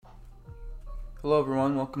Hello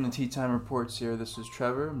everyone, welcome to Tea Time Reports here. This is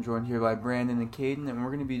Trevor. I'm joined here by Brandon and Caden, and we're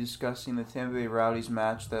going to be discussing the Tampa Bay Rowdies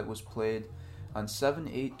match that was played on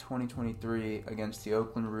 7/8/2023 against the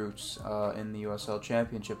Oakland Roots in the USL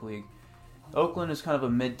Championship League. Oakland is kind of a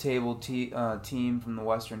mid-table team from the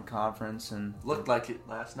Western Conference, and looked like it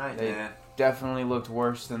last night. They definitely looked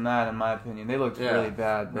worse than that, in my opinion. They looked really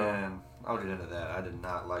bad, bro. Man, I'll get into that. I did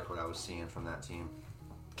not like what I was seeing from that team.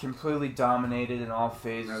 Completely dominated in all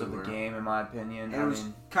phases of the game, in my opinion. And it was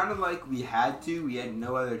kind of like we had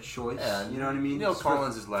no other choice. Yeah, you know what I mean? Neil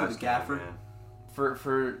Collins' is last for the gaffer. game, man.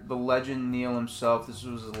 For the legend Neil himself, this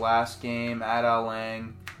was his last game at Al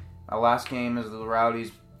Lang. Last game as the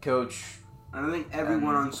Rowdies coach. And I think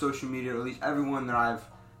everyone on social media, or at least everyone that I've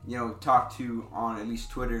talked to on at least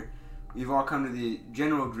Twitter, we've all come to the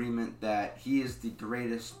general agreement that he is the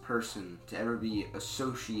greatest person to ever be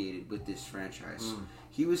associated with this franchise.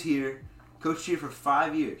 He was here, coached here for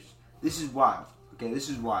 5 years. This is wild. Okay, this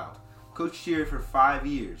is wild. Coached here for 5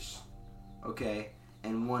 years. Okay,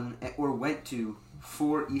 and went to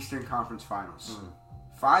 4 Eastern Conference Finals.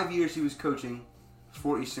 5 years he was coaching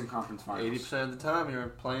 4 Eastern Conference Finals. 80% of the time you're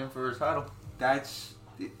playing for a title.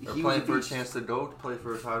 He playing for a chance to go to play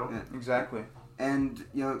for a title. Yeah, exactly. And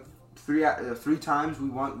three times we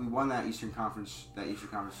won that Eastern Conference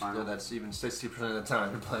final. Yeah, that's even 60% of the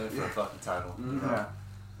time you're playing for a fucking title. Mm-hmm. Yeah.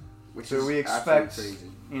 Which so is we expect crazy.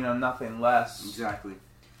 Nothing less. Exactly.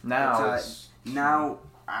 Now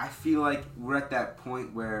I feel like we're at that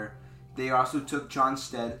point where they also took John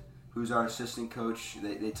Stead, who's our assistant coach.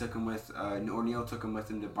 They took him with, or Neil took him with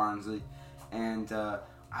him to Barnsley, and I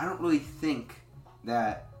don't really think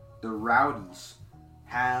that the Rowdies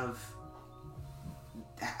have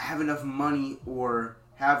enough money or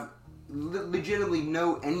have legitimately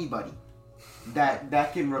know anybody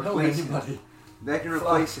that can replace him. That can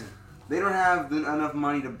replace him. They don't have enough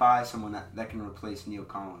money to buy someone that can replace Neil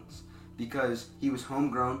Collins, because he was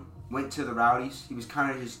homegrown, went to the Rowdies. He was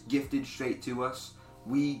kind of just gifted straight to us.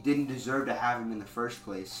 We didn't deserve to have him in the first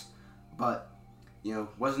place, but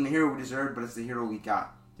wasn't the hero we deserved, but it's the hero we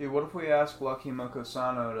got. Dude, what if we ask Lucky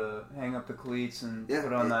Mokosano to hang up the cleats and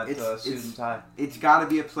put on that suit and tie? It's got to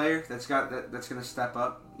be a player that's going to step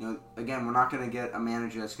up. Again, we're not going to get a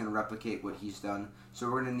manager that's going to replicate what he's done. So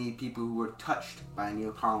we're going to need people who were touched by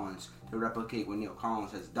Neil Collins to replicate what Neil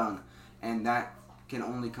Collins has done, and that can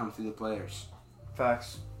only come through the players.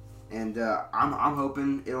 Facts. And I'm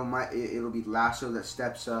hoping it'll be Lasso that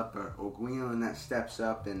steps up, or Guinan that steps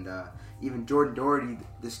up, and even Jordan Doherty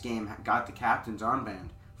this game got the captain's armband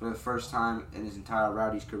for the first time in his entire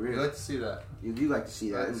Rowdies career. You like to see that. You do like to see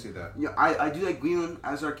that. I like to see that. I do like Guinan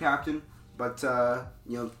as our captain, but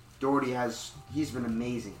Doherty he's been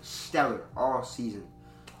amazing, stellar all season.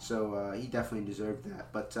 So he definitely deserved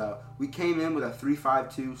that. But we came in with a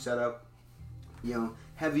 3-5-2 setup,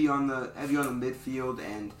 heavy on the midfield,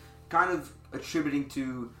 and kind of attributing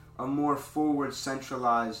to a more forward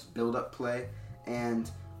centralized build-up play. And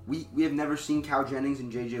we have never seen Cal Jennings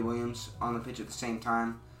and J.J. Williams on the pitch at the same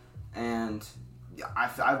time. And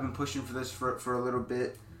I've been pushing for this for a little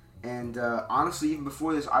bit. And honestly, even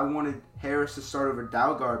before this, I wanted Harris to start over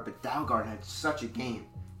Dalgard, but Dalgard had such a game.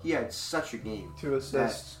 He had such a game. 2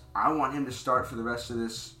 assists. I want him to start for the rest of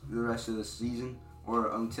this season,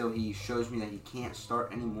 or until he shows me that he can't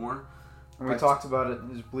start anymore. And we talked about it,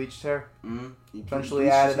 his bleached hair. Mm-hmm. Essentially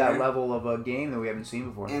added that level of a game that we haven't seen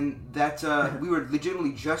before. And that we were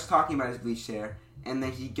legitimately just talking about his bleached hair, and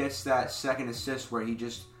then he gets that second assist where he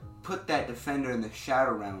just put that defender in the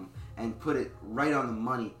shadow realm and put it right on the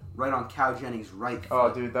money, right on Cal Jennings' right foot.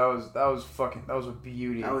 Oh, dude, that was a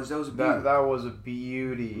beauty. That was a beauty. That was a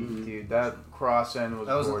beauty, dude. That cross end was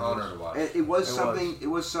gorgeous. That was an honor to watch. It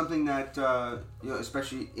was something that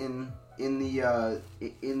especially in the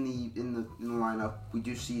lineup, we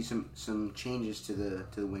do see some changes to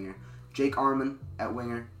the winger. Jake Arman at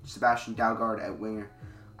winger, Sebastian Dalgard at winger.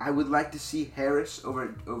 I would like to see Harris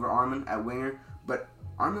over Arman at winger, but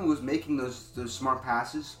Arman was making those smart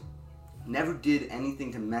passes. Never did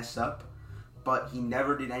anything to mess up, but he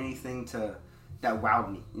never did anything that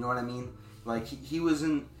wowed me. You know what I mean? Like he was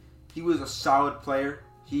a solid player.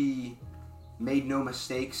 He made no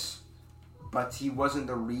mistakes, but he wasn't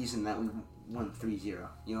the reason that we won 3-0.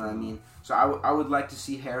 You know what I mean? So I would like to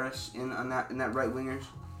see Harris in that right wingers.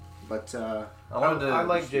 But I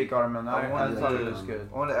like Jake Arman. I thought it was good.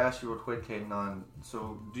 I wanted to ask you real quick, Caden,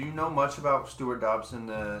 so do you know much about Stuart Dobson,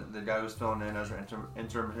 the guy who's filling in as our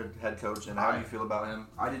interim head coach, and how do you feel about him?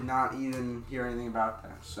 I did not even hear anything about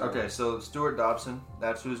that. So. Okay, so Stuart Dobson,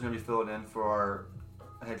 that's who's going to be filling in for our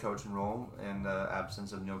head coaching role in the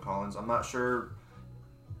absence of Neil Collins. I'm not sure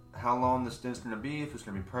how long the stint's going to be, if it's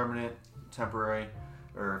going to be permanent, temporary,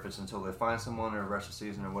 or if it's until they find someone or the rest of the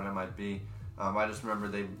season or what it might be. I just remember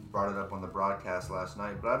they brought it up on the broadcast last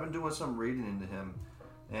night, but I've been doing some reading into him,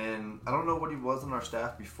 and I don't know what he was on our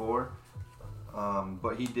staff before,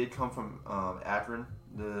 but he did come from Akron,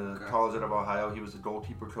 the college out of Ohio. He was a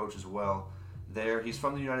goalkeeper coach as well there. He's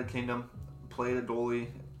from the United Kingdom, played a goalie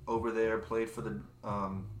over there, played for the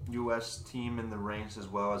U.S. team in the ranks as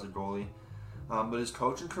well as a goalie. But his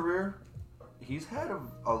coaching career, he's had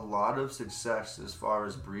a lot of success as far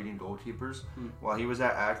as breeding goalkeepers. While he was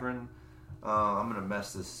at Akron, I'm going to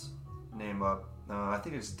mess this name up. I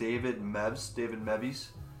think it's David Mevies,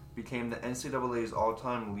 became the NCAA's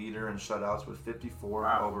all-time leader in shutouts with 54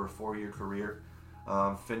 over a 4-year career.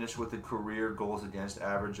 Finished with a career goals against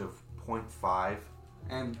average of 0.5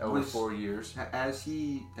 and over 4 years. Has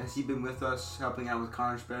he been with us helping out with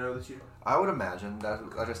Connor Sparrow this year? I would imagine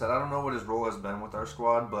that. Like I said, I don't know what his role has been with our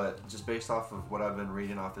squad, but just based off of what I've been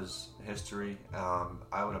reading off his history,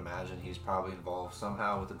 I would imagine he's probably involved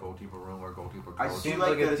somehow with the goalkeeper room or goalkeeper coach. Seems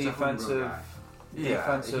like a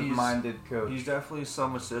defensive-minded coach. He's definitely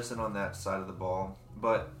some assistant on that side of the ball.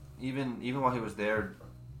 But even while he was there,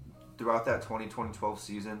 throughout that 2012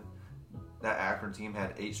 season, that Akron team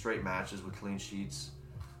had 8 straight matches with clean sheets.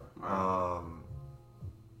 Wow,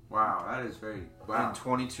 that is very... Wow. In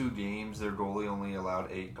 22 games, their goalie only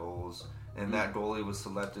allowed 8 goals. And that goalie was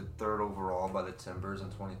selected 3rd overall by the Timbers in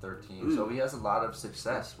 2013. So he has a lot of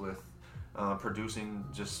success with producing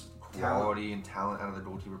just quality and talent out of the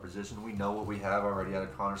goalkeeper position. We know what we have already out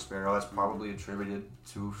of Connor Sparrow. That's probably attributed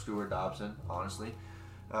to Stuart Dobson, honestly.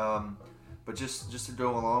 But just to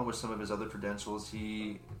go along with some of his other credentials,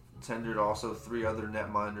 he tendered also 3 other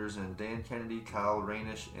netminders, and Dan Kennedy, Kyle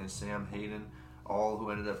Rainish, and Sam Hayden, all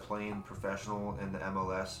who ended up playing professional in the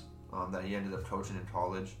MLS, that he ended up coaching in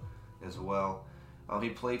college as well. He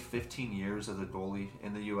played 15 years as a goalie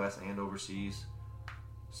in the U.S. and overseas.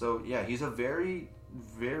 So, yeah, he's a very,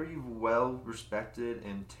 very well-respected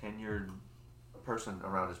and tenured person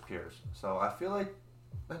around his peers. So I feel like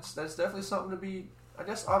that's definitely something to be, I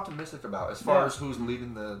guess, optimistic about as far as who's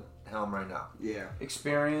leading the helm right now. Yeah.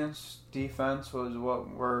 Experience, defense was what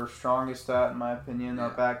we're strongest at, in my opinion.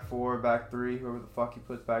 Our back 4, back 3, whoever the fuck you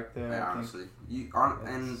put back there. Yeah, honestly.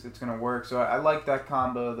 It's going to work. So I like that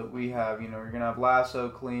combo that we have. You know, you're going to have Lasso,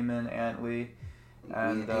 Kleeman, Antley.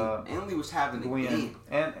 And Antley was having a game.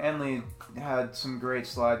 And Antley had some great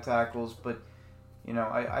slide tackles, but, you know,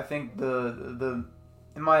 I think the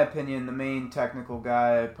in my opinion, the main technical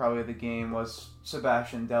guy probably of the game was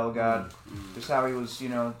Sebastian Delgado. Just how he was, you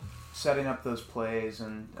know, setting up those plays,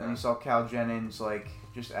 and you saw Cal Jennings like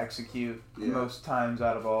just execute most times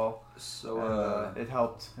out of all. So it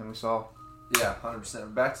helped, and we saw. Yeah,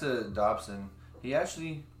 100%. Back to Dobson. He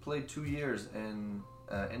actually played 2 years in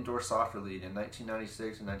indoor soccer league in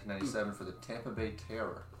 1996 and 1997 for the Tampa Bay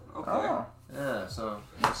Terror. Okay. Oh. Yeah, so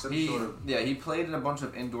he played in a bunch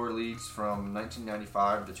of indoor leagues from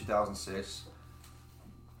 1995 to 2006.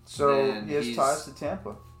 So he has ties to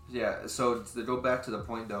Tampa. Yeah, so to go back to the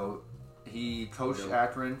point though, he coached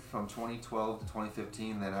Akron from 2012 to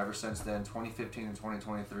 2015. Then ever since then, 2015 and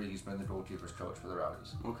 2023, he's been the goalkeepers coach for the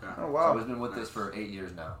Rowdies. Okay. Oh wow. So he's been with this for 8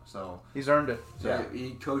 years now. So he's earned it. So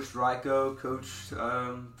he coached Ryko, coached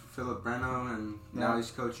Philip Breno, and now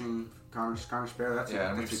he's coaching Connor Sparrow.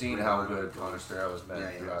 And we've seen how good Connor Sparrow has been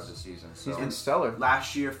throughout the season. So. He's been stellar.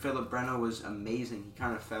 Last year, Philip Breno was amazing. He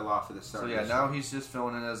kind of fell off at the start. So now he's just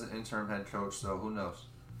filling in as an interim head coach. So who knows?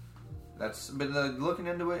 But looking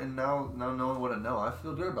into it and now knowing what I know, I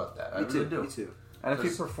feel good about that. I really do. Me too. And if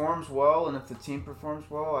he performs well, and if the team performs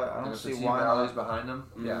well, I don't see why not. Rallies behind him.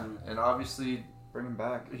 Yeah, and obviously bring him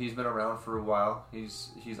back. He's been around for a while.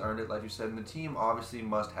 He's earned it, like you said. And the team obviously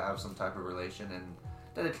must have some type of relation and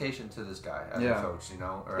dedication to this guy as a coach, you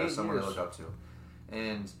know, or as someone to look up to.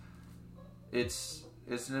 And it's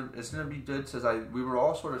gonna be good because we were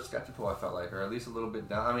all sort of skeptical. I felt like, or at least a little bit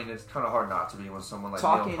down. I mean, it's kind of hard not to be when someone like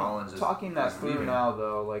Neil Collins is talking that through leaving. Now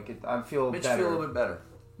though. Like I feel makes better. You feel a little bit better.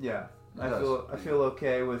 Yeah, I feel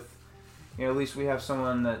okay with, you know, at least we have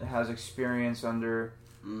someone that has experience under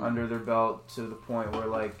their belt to the point where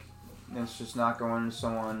like it's just not going to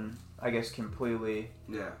someone I guess completely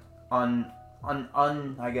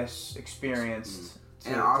I guess experienced.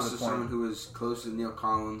 And also someone who is close to Neil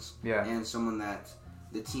Collins. Yeah. And someone that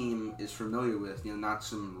the team is familiar with, you know, not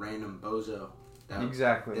some random bozo that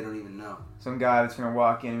exactly they don't even know. Some guy that's gonna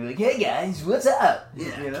walk in and be like, "Hey guys, what's up?"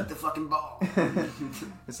 Yeah, you know? Keep the fucking ball.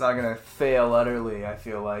 It's not gonna fail utterly. I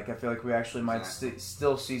feel like we actually might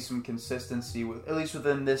still see some consistency with, at least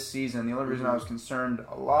within this season. The only reason I was concerned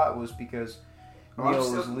a lot was because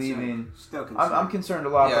Neal was leaving. Still concerned. I'm concerned a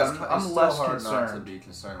lot, Yeah, but I'm it's less still hard concerned. not to be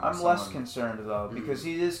concerned. I'm less concerned though, because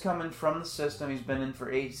he is coming from the system. He's been in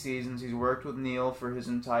for 8 seasons. He's worked with Neal for his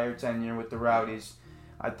entire tenure with the Rowdies.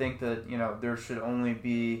 I think that there should only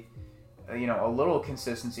be a little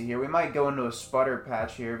consistency here. We might go into a sputter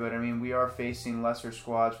patch here, but I mean we are facing lesser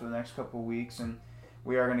squads for the next couple of weeks, and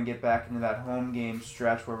we are going to get back into that home game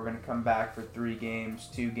stretch where we're going to come back for 3 games,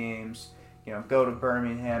 2 games. Go to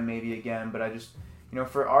Birmingham maybe again, but I just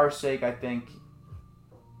for our sake, I think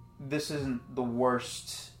this isn't the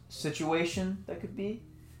worst situation that could be.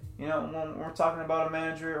 When we're talking about a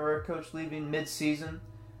manager or a coach leaving mid-season,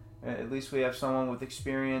 at least we have someone with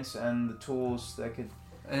experience and the tools that could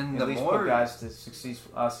at least put guys to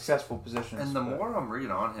successful positions. And the more I'm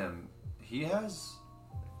reading on him,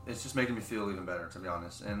 it's just making me feel even better, to be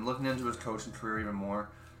honest. And looking into his coaching career even more,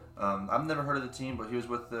 I've never heard of the team, but he was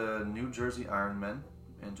with the New Jersey Ironmen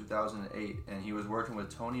in 2008, and he was working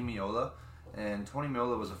with Tony Meola. And Tony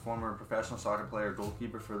Meola was a former professional soccer player,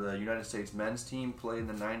 goalkeeper for the United States men's team, played in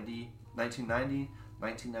the 1990,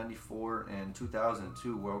 1994, and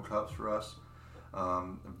 2002 World Cups for us. A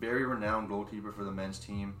very renowned goalkeeper for the men's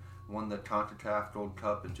team, won the CONCACAF Gold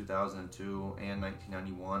Cup in 2002 and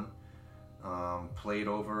 1991. Played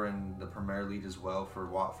over in the Premier League as well for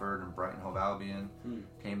Watford and Brighton Hove Albion.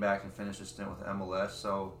 Came back and finished a stint with MLS.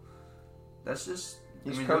 So that's just...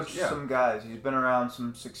 He's coached some guys. He's been around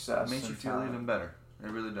some success. It makes you feel even better. It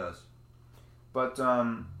really does. But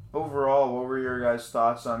overall, what were your guys'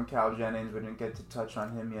 thoughts on Cal Jennings? We didn't get to touch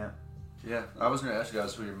on him yet. Yeah, I was going to ask you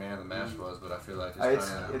guys who your man of the match was, but I feel like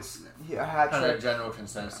it's kind of a general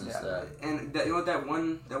consensus that. And that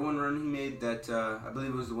one run he made that I believe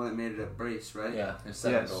it was the one that made it at brace, right? Yeah, his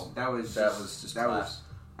second goal. That was just class.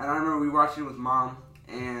 And I remember we watched it with Mom,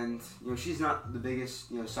 and she's not the biggest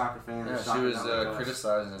soccer fan. Yeah, she was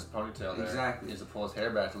criticizing his ponytail there. Exactly. He needs to pull his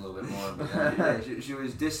hair back a little bit more. But she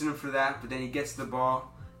was dissing him for that, but then he gets the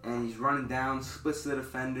ball. And he's running down, splits the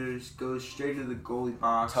defenders, goes straight into the goalie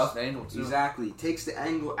box. Tough angle, too. Exactly. Takes the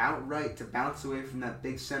angle outright to bounce away from that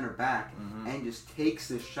big center back and just takes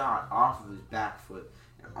the shot off of his back foot.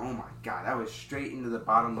 And oh my God, that was straight into the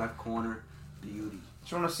bottom left corner. Beauty.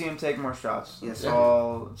 Just want to see him take more shots. Yes, that's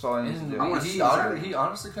all I need to do. He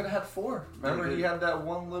honestly could have had 4. Remember, he had that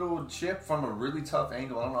one little chip from a really tough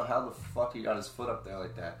angle. I don't know how the fuck he got his foot up there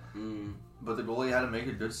like that. But the goalie had to make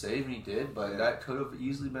a good save, and he did. But that could have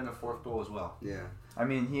easily been a 4th goal as well. Yeah. I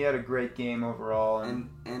mean, he had a great game overall, and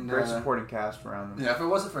great supporting cast around him. Yeah, if it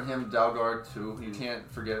wasn't for him, Dalgard, too, you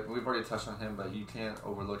can't forget. We've already touched on him, but you can't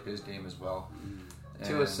overlook his game as well.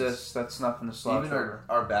 2 assists, that's nothing to slouch over.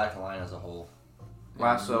 Our back line as a whole.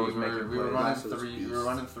 Lasso was making plays. We were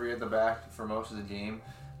running 3 at the back for most of the game,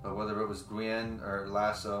 but whether it was Gwen or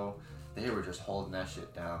Lasso, they were just holding that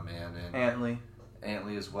shit down, man. And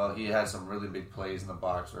Antley as well. He had some really big plays in the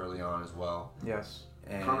box early on as well. Yes.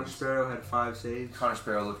 And Connor Sparrow had 5 saves. Connor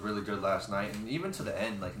Sparrow looked really good last night. And even to the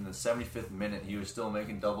end, like in the 75th minute, he was still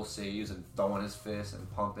making double saves and throwing his fist and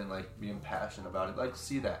pumping, like being passionate about it. Like to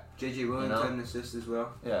see that. JJ Williams had an assist as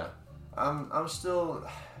well. Yeah. I'm still...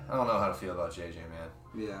 I don't know how to feel about JJ, man.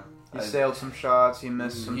 Yeah. He sailed some shots. He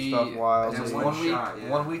missed some stuff wild. And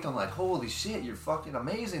one week I'm like, holy shit, you're fucking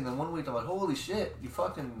amazing. Then one week I'm like, holy shit, you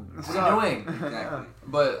fucking... What are you doing? Exactly.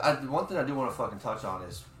 But one thing I do want to fucking touch on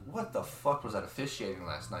is, what the fuck was that officiating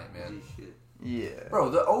last night, man? Yeah. Bro,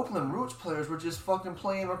 the Oakland Roots players were just fucking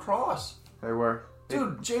playing across. They were.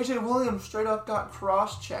 Dude, JJ Williams straight up got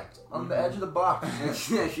cross-checked on the edge of the box.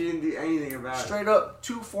 Yeah, she didn't do anything about it. Straight up,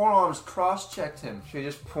 2 forearms cross-checked him. She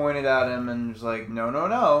just pointed at him and was like,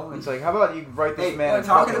 no. It's like, how about you write this man...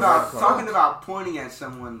 Talking about pointing at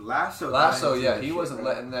someone, Lasso, yeah, he wasn't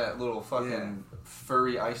letting that little fucking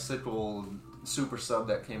furry icicle super sub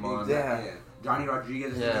that came on. Yeah. Johnny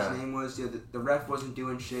Rodriguez, his name was. Yeah, the ref wasn't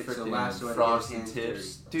doing shit, so Lasso had Frosty his hands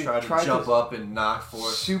Tips dirty. tried to jump up and knock for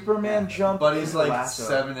it. Superman jump, but he's like Lasso.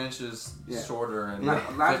 7 inches shorter and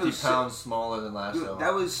 50 pounds smaller than Lasso. Dude,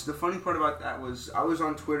 that was the funny part about that was I was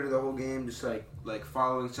on Twitter the whole game, just like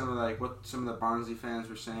following some of what some of the Barnsley fans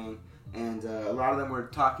were saying, and a lot of them were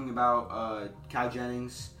talking about Cal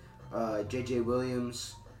Jennings, JJ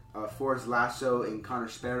Williams, Forrest Lasso, and Connor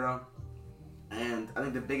Sparrow. And I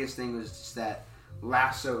think the biggest thing was just that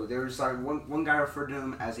Lasso, there was like one guy referred to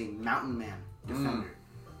him as a mountain man defender.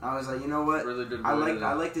 I was like, you know what? Really good.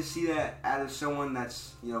 I like to see that out of someone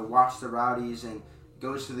that's watched the Rowdies and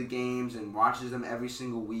goes to the games and watches them every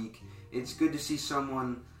single week. It's good to see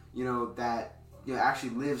someone that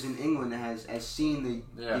actually lives in England and has seen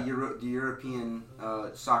the European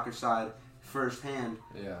soccer side firsthand.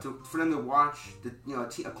 Yeah. For them to watch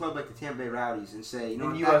a club like the Tampa Bay Rowdies and say, In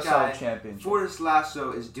that USL guy, Championship. Forrest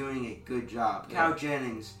Lasso is doing a good job. Yeah. Cal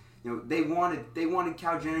Jennings, they wanted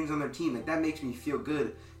Cal Jennings on their team. Like, that makes me feel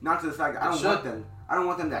good. Not to the fact that I don't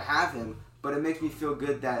want them to have him, but it makes me feel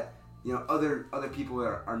good that other people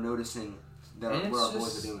are noticing that what our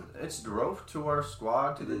boys are doing. It's growth to our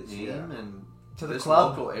squad, to the team, and to the this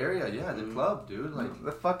club. local area. Yeah, the club, dude. Like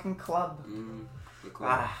the fucking club. The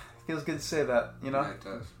club. Feels good to say that. Yeah, it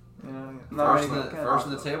does. First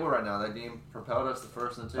in the table right now. That game propelled us to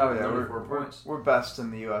first in the table. Oh yeah, 34 points. We're best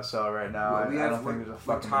in the USL right now. I don't think there's a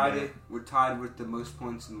fucking. We're tied with the most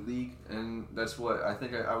points in the league, and that's what I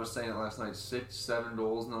think. I was saying it last night. 6-7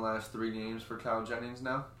 goals in the last 3 games for Cal Jennings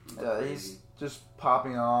now. He's just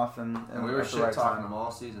popping off, and we were shit talking him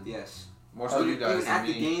all season. Yes. More so you guys even than at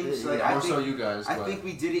me. the games, More so you guys. I think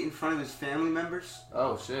we did it in front of his family members.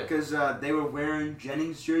 Oh shit! Because they were wearing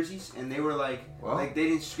Jennings jerseys, and they were like they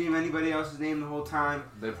didn't scream anybody else's name the whole time.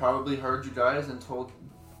 They probably heard you guys and told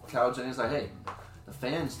Cal Jennings like, "Hey, the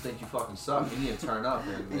fans think you fucking suck. You need to turn up."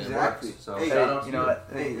 And exactly. So hey, shout out to you know what?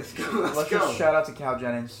 Hey, let's go. Let's just shout out to Cal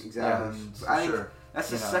Jennings. Exactly. And sure. That's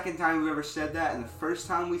the second time we ever said that, and the first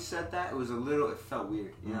time we said that, it felt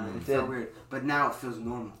weird. It felt weird. But now it feels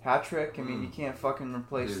normal. Hat trick. I mean, you can't fucking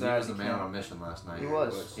replace that. He was the man on a mission last night. He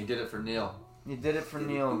was. He did it for Neil. He did it for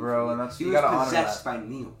Neil, bro, and that's you gotta honor that. He was possessed by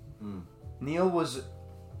Neil. Neil was.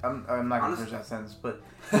 I'm not gonna finish that sentence, but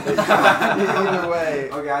either way.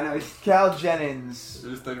 Okay, I know. Cal Jennings.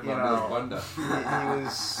 Just thinking about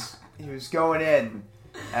he was going in.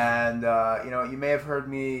 And you may have heard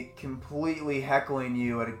me completely heckling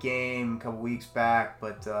you at a game a couple weeks back,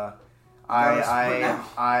 but I'm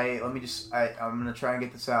gonna try and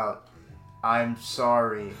get this out. I'm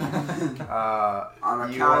sorry. You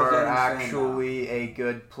are actually a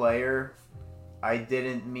good player. I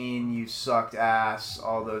didn't mean you sucked ass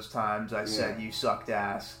all those times. I said you sucked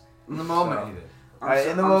ass. In the moment, you did.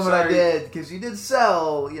 In the moment, I did, because you did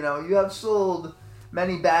sell. You have sold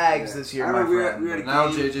many bags this year, my friend. Now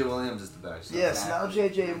JJ Williams is the bag. Yes, now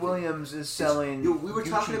JJ Williams is selling. We were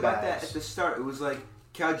talking about that at the start. It was like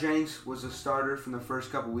Cal Jennings was a starter from the first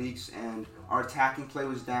couple weeks, and our attacking play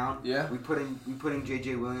was down. Yeah. We put in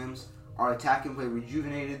JJ Williams. Our attacking play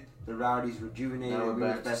rejuvenated. The Rowdies rejuvenated. We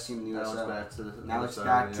were the best team in the USL. Now it's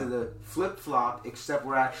back to the flip flop, except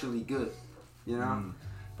we're actually good.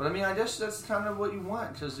 But I mean, I guess that's kind of what you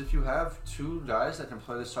want, because if you have 2 guys that can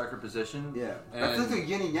play the striker position, and I think the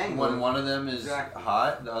yin and yang. When one of them is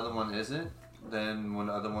hot, the other one isn't. Then when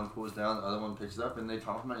the other one cools down, the other one picks it up, and they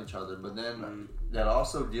complement each other. But then that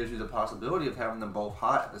also gives you the possibility of having them both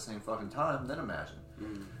hot at the same fucking time. Then imagine.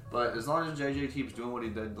 But as long as JJ keeps doing what he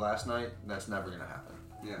did last night, that's never gonna happen.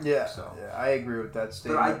 Yeah, I agree with that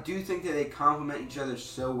statement. But I do think that they complement each other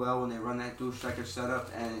so well when they run that dual striker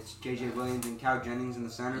setup, and it's JJ Williams and Cal Jennings in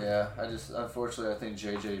the center. Yeah, unfortunately, I think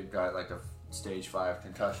JJ got like a stage 5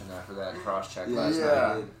 concussion after that cross check last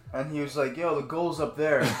night. And he was like, "Yo, the goal's up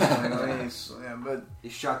there." But he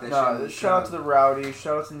shot that shit. Shout out to the Rowdies.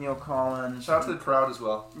 Shout out to Neil Collins. Shout out to the crowd as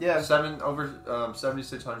well. Yeah, over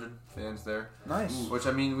 7,600 fans there. Nice. Which,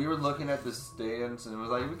 I mean, we were looking at the stands and it was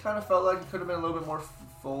like we kind of felt like it could have been a little bit more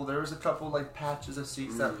full. There was a couple like patches of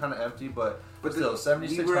seats that were kind of empty, but still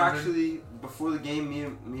 7,600. We were actually before the game.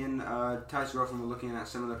 Me and Ty's girlfriend were looking at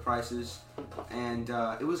some of the prices, and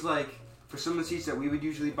it was like. For some of the seats that we would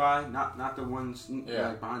usually buy, not the ones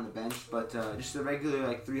like behind the bench, but just the regular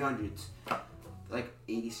like 300s, like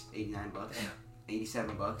 89 bucks,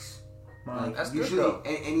 $87. Like, that's usually good though.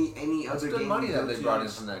 Any that's other good game money we that go they to, brought in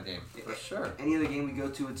from that game for sure. Any other game we go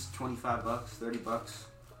to, it's $25, $30.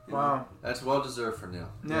 Wow, that's well deserved for Neil.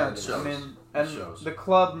 Yeah, I mean, and the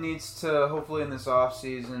club needs to hopefully in this off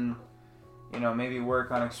season, maybe work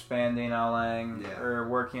on expanding Alang or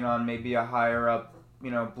working on maybe a higher up.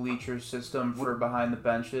 Bleacher system for behind the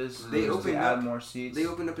benches. They opened up more seats. They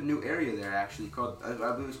opened up a new area there actually called I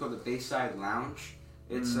believe it's called the Bayside Lounge.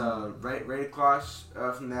 It's right across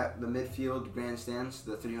from the midfield grandstands,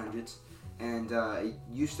 the 300s, and it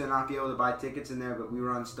used to not be able to buy tickets in there, but we were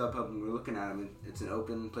on StubHub and we were looking at them. And it's an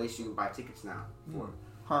open place you can buy tickets now for.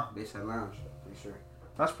 Bayside Lounge, pretty sure.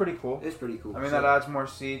 That's pretty cool. It's pretty cool. I mean, that adds more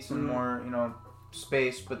seats and more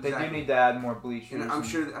space, but they do need to add more bleachers. And I'm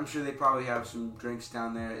sure they probably have some drinks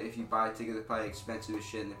down there. If you buy a ticket, they're probably expensive as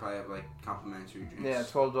shit, and they probably have like complimentary drinks. Yeah,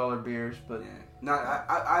 $12 beers, but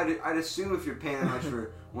I'd assume if you're paying that much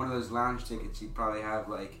for one of those lounge tickets, you'd probably have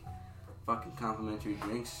like fucking complimentary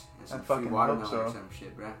drinks and some free watermelon or some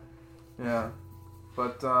shit, bro. Yeah,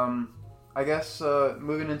 but I guess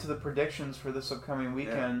moving into the predictions for this upcoming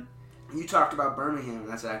weekend. You talked about Birmingham, and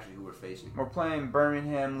that's actually who we're facing. We're playing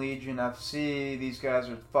Birmingham Legion FC. These guys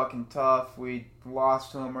are fucking tough. We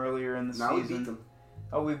lost to them earlier in the season. We beat them.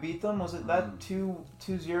 Oh, we beat them? Was it that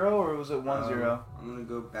 2-0 or was it 1-0? I'm going to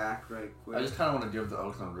go back right quick. I just kind of want to give the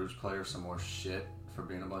Oakland Roots players some more shit for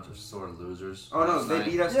being a bunch of sore losers. Oh, no, they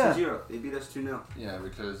beat us 2-0. They beat us 2-0. Yeah,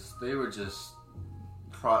 because they were just...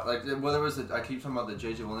 Like, well, there was I keep talking about the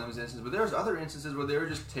J.J. Williams instance, but there was other instances where they were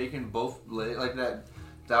just taking both legs, like that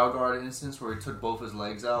Dalgard instance where he took both his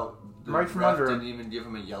legs out. The right from ref under didn't even give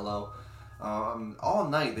him a yellow. All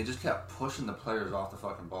night, they just kept pushing the players off the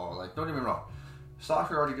fucking ball. Like, don't get me wrong.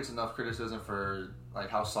 Soccer already gets enough criticism for,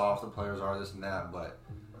 like, how soft the players are, this and that, but...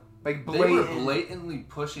 Like, they were blatantly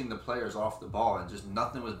pushing the players off the ball and just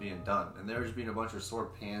nothing was being done. And they were just being a bunch of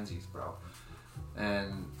sore pansies, bro.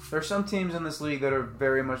 And there's some teams in this league that are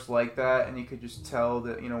very much like that, and you could just tell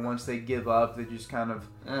that, you know, once they give up, they just kind of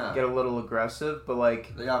get a little aggressive. But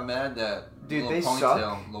like, they got mad that they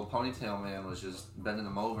suck. Little ponytail man was just bending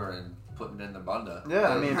them over and putting it in the bunda. Yeah,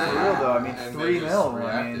 I mean, for real though. I mean, 3-0.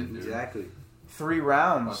 I mean, exactly. 3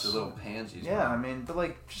 rounds. Bunch of little pansies. Yeah, I mean, but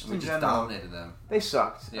like, just we in just general, dominated them. They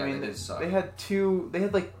sucked. Yeah, I mean, they did suck. They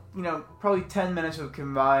had like, you know, probably 10 minutes of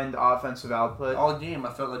combined offensive output. All game,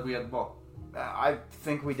 I felt like we had the ball. I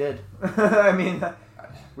think we did. I mean,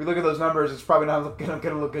 we look at those numbers. It's probably not going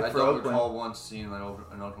to look good for Oakland. I don't recall once seeing an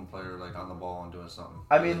Oakland player like on the ball and doing something.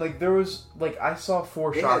 I mean, like there was I saw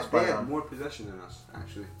 4 shots by them. They had more possession than us,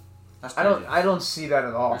 actually. I don't see that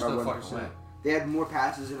at all. There's no fucking way. They had more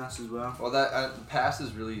passes than us as well. Well, that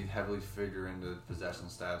passes really heavily figure into possession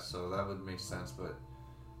stats, so that would make sense. But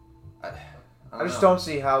I just don't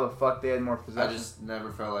see how the fuck they had more possession. I just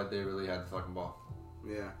never felt like they really had the fucking ball.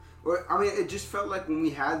 Yeah. Well, I mean, it just felt like when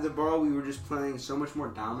we had the ball, we were just playing so much more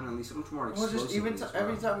dominantly, so much more explosively. Well, just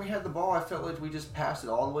every time we had the ball, I felt like we just passed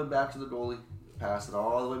it all the way back to the goalie, passed it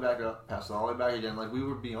all the way back up, passed it all the way back again. Like we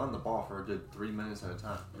would be on the ball for a good 3 minutes at a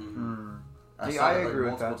time. Mm-hmm. I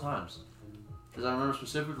agree with that multiple times. Because I remember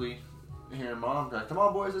specifically hearing Mom like, "Come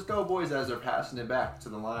on, boys, let's go, boys!" As they're passing it back to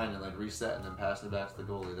the line and like reset and then passing it back to the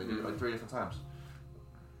goalie. They did it like 3 different times.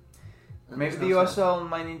 Maybe the USL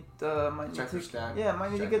might need check their stats. Yeah,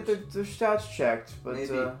 might need to get their stats checked. But that's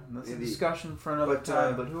a discussion for another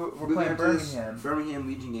time. But we're playing Birmingham. Birmingham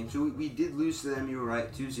Legion game. So we did lose to them. You were right,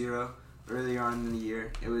 2-0 earlier on in the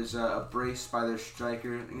year. It was a brace by their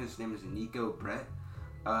striker. I think his name is Nico Brett.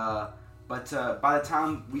 But by the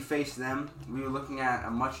time we faced them, we were looking at a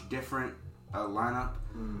much different lineup.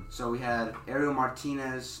 So we had Ariel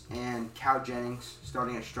Martinez and Cal Jennings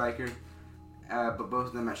starting at striker, but both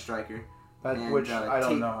of them at striker. Which I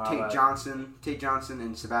don't know how Tate Johnson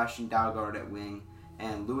and Sebastian Dalgard at wing,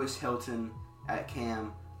 and Lewis Hilton at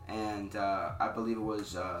cam, and I believe it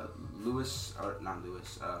was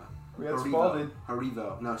we had Spalding.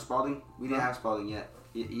 Harivo. No, Spalding. We didn't have Spalding yet.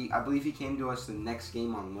 I believe he came to us the next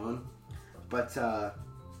game on loan. But,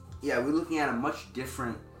 yeah, we're looking at a much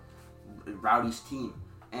different Rowdies team.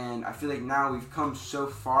 And I feel like now we've come so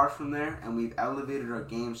far from there, and we've elevated our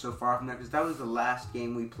game so far from there. Because that was the last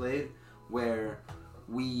game we played where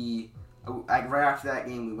right after that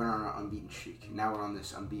game, we went on an unbeaten streak. Now we're on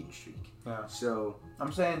this unbeaten streak. Yeah. So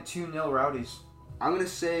I'm saying 2-0 Rowdies. I'm going to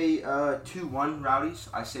say 2-1 Rowdies.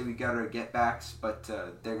 I say we got our get-backs, but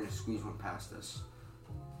they're going to squeeze one past us.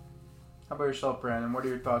 How about yourself, Brandon? What are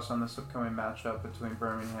your thoughts on this upcoming matchup between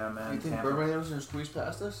Birmingham and Tampa? You think Birmingham's going to squeeze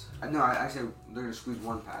past us? No, I said they're going to squeeze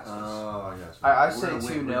one past us. Oh, I guess. I say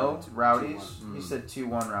 2-0 Rowdies. He said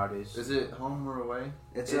 2-1 Rowdies. Is it home or away?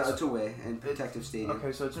 It's away in Protective Stadium.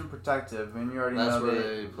 Okay, so it's in Protective, and you already That's know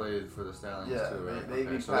where they played for the Stallions too, right?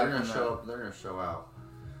 So they're going to show up. They're going to show out.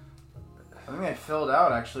 I think they filled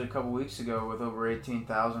out actually a couple weeks ago with over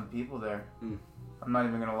 18,000 people there. I'm not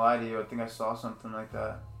even going to lie to you. I think I saw something like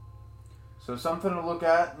that. So something to look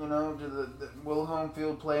at, you know, will home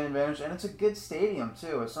field play an advantage? And it's a good stadium,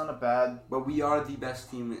 too. It's not a bad... But we are the best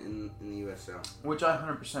team in the USL. Which I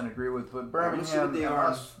 100% agree with. But Birmingham,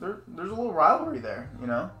 there's a little rivalry there, you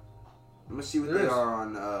know? I'm going to see what they are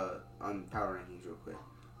on power rankings real quick.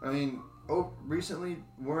 I mean, recently,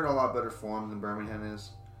 we're in a lot better form than Birmingham is.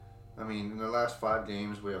 I mean, in the last 5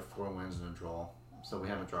 games, we have 4 wins and a draw. So we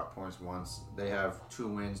haven't dropped points once. They have 2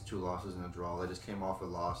 wins, 2 losses, and a draw. They just came off a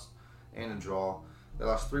loss and a draw. They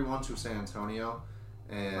lost 3-1 to San Antonio.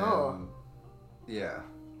 And, yeah.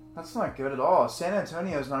 That's not good at all. San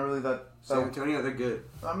Antonio's not really that... San Antonio, they're good.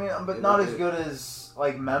 I mean, but not as good as,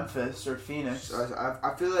 like, Memphis or Phoenix.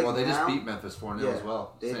 I feel like they just beat Memphis 4-0 as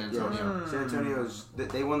well. San Antonio. San Antonio's...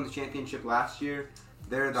 They won the championship last year.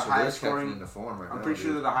 They're the highest scoring... Into form right I'm now, pretty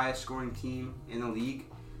sure they're the highest scoring team in the league.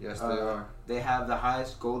 Yes, they are. They have the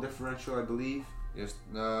highest goal differential, I believe. Yes,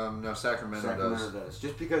 no, Sacramento does.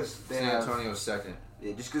 Just because they San have Antonio's second.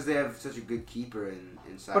 Yeah, just because they have such a good keeper in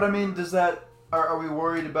Sacramento. But I mean, does that are we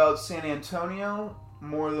worried about San Antonio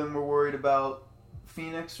more than we're worried about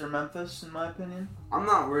Phoenix or Memphis? In my opinion, I'm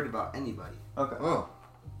not worried about anybody. Okay. Oh,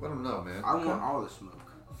 let them know, man. I want all the smoke.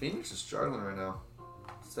 Phoenix is struggling right now.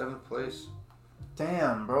 7th place.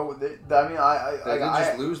 Damn, bro. They did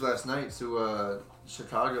just lose last night to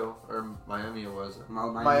Chicago or Miami. It was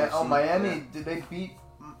Miami. Yeah. Did they beat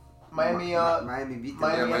Miami? Miami beat them.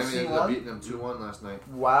 Miami Miami ended FC up beating them 2-1 last night.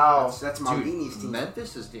 Wow. That's Maldini's Dude, team.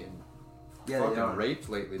 Memphis is getting They fucking are. raped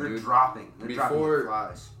lately, They're dude. dropping. They're dropping like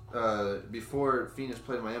flies. Before Phoenix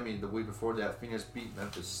played Miami, the week before that, Phoenix beat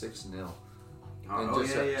Memphis 6-0.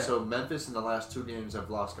 So Memphis in the last 2 games have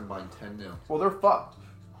lost combined 10-0. Well, they're fucked.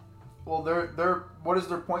 Well, they're what is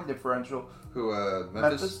their point differential? Who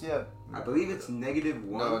Memphis? Yeah. I believe it's -1.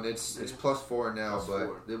 No, it's +4 now, +4.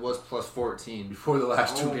 but it was +14 before the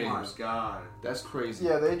last 2 games. Oh my god. That's crazy.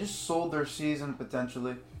 Yeah, they just sold their season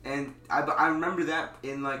potentially. And I remember that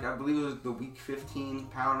in I believe it was the week 15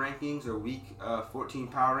 power rankings or week 14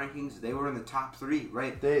 power rankings. They were in the top 3,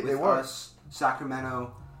 right? They With were. us,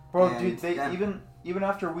 Sacramento. Bro, and dude, they them. even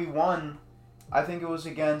after we won, I think it was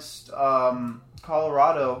against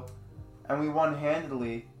Colorado, and we won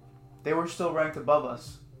handily. They were still ranked above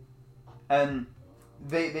us, and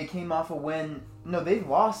they came off a win. No, they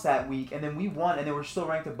lost that week, and then we won, and they were still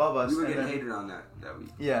ranked above us. We were and getting then, hated on that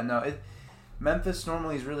week. Yeah, no, Memphis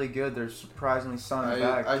normally is really good. They're surprisingly selling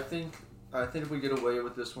back. I think if we get away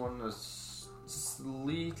with this one, a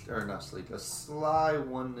sly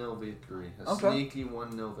 1-0 victory, sneaky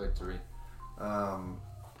 1-0 victory.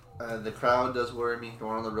 The crowd does worry me.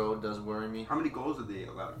 Going on the road does worry me. How many goals did they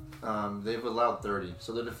allow? They've allowed 30,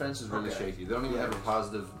 so the defense is really shaky. They don't even have a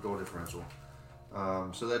positive goal differential.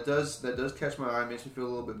 So that does catch my eye. Makes me feel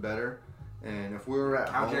a little bit better. And if we were at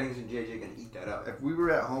home, Jennings and JJ gonna eat that up. if we were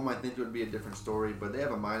at home, I think it would be a different story. But they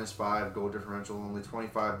have a -5 goal differential, only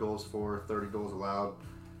 25 goals for, 30 goals allowed.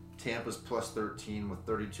 Tampa's +13 with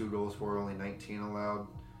 32 goals for, only 19 allowed.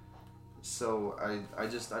 So I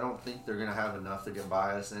don't think they're gonna have enough to get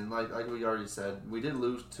by us. And like we already said, we did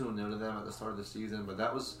lose 2-0 to them at the start of the season, but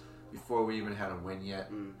that was before we even had a win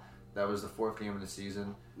yet. That was the 4th game of the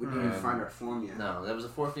season. We didn't even find our form yet. No, that was the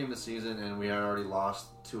 4th game of the season, and we had already lost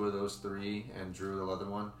 2 of those 3 and drew the other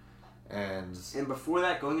one. And before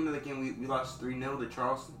that, going into the game, we lost 3-0 to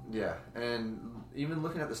Charleston. Yeah, and even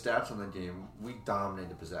looking at the stats on the game, we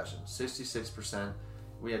dominated possession. 66%.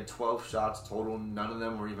 We had 12 shots total. None of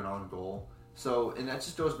them were even on goal. So, and that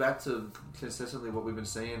just goes back to consistently what we've been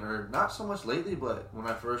saying, or not so much lately, but when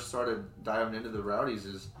I first started diving into the Rowdies,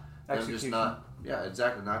 is them just not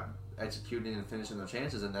executing and finishing their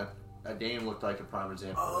chances, and that game looked like a prime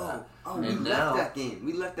example of that. We left that game.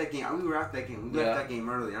 We left that game. We were out that game. We left that game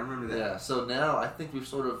early. I remember that. Yeah, so now I think we've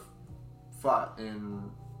sort of fought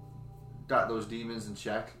and got those demons in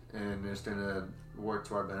check, and it's going to work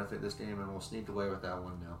to our benefit this game, and we'll sneak away with that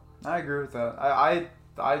one now. I agree with that.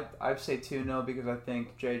 I'd say 2-0 because I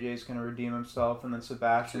think JJ's going to redeem himself, and then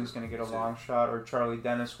Sebastian's going to get a long shot, or Charlie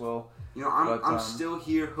Dennis will. You know, I'm still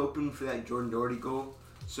here hoping for that Jordan Doherty goal.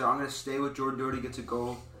 So I'm going to stay with Jordan Doherty gets a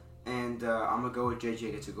goal, and I'm going to go with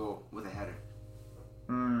JJ gets a goal with a header.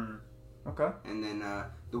 Okay. And then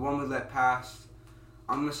the one we let pass,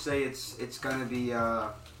 I'm going to say it's going to be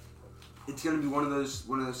one of those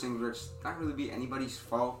things where it's not really be anybody's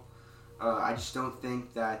fault. I just don't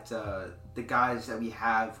think that the guys that we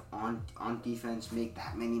have on defense make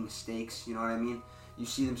that many mistakes. You know what I mean? You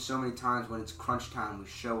see them so many times when it's crunch time. We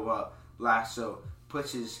show up. Lasso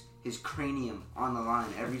puts his cranium on the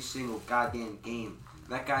line every single goddamn game.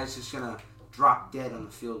 That guy's just gonna drop dead on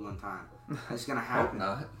the field one time. That's gonna happen.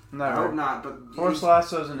 I hope not. But Forrest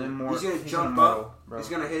Lasso's an immortal. He's gonna jump up. Bro. He's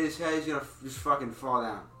gonna hit his head. He's gonna just fucking fall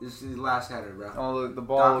down. This is his last header, bro. Oh, the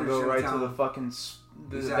ball will go right to the fucking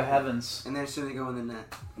the heavens, and then it's gonna go in the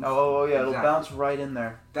net. Oh yeah, it'll bounce right in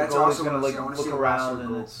there. That's the goalie's also gonna look around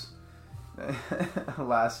and it's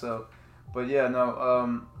Lasso. But yeah,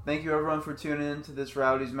 no. Thank you everyone for tuning in to this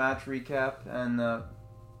Rowdies match recap, and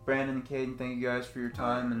Brandon and Caden, thank you guys for your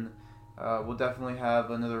time, and we'll definitely have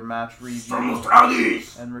another match review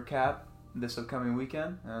and recap this upcoming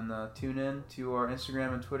weekend. And tune in to our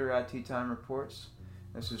Instagram and Twitter at Tea Time Reports.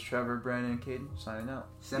 This is Trevor, Brandon, and Caden signing out.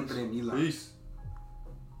 Sempre Milan. Peace.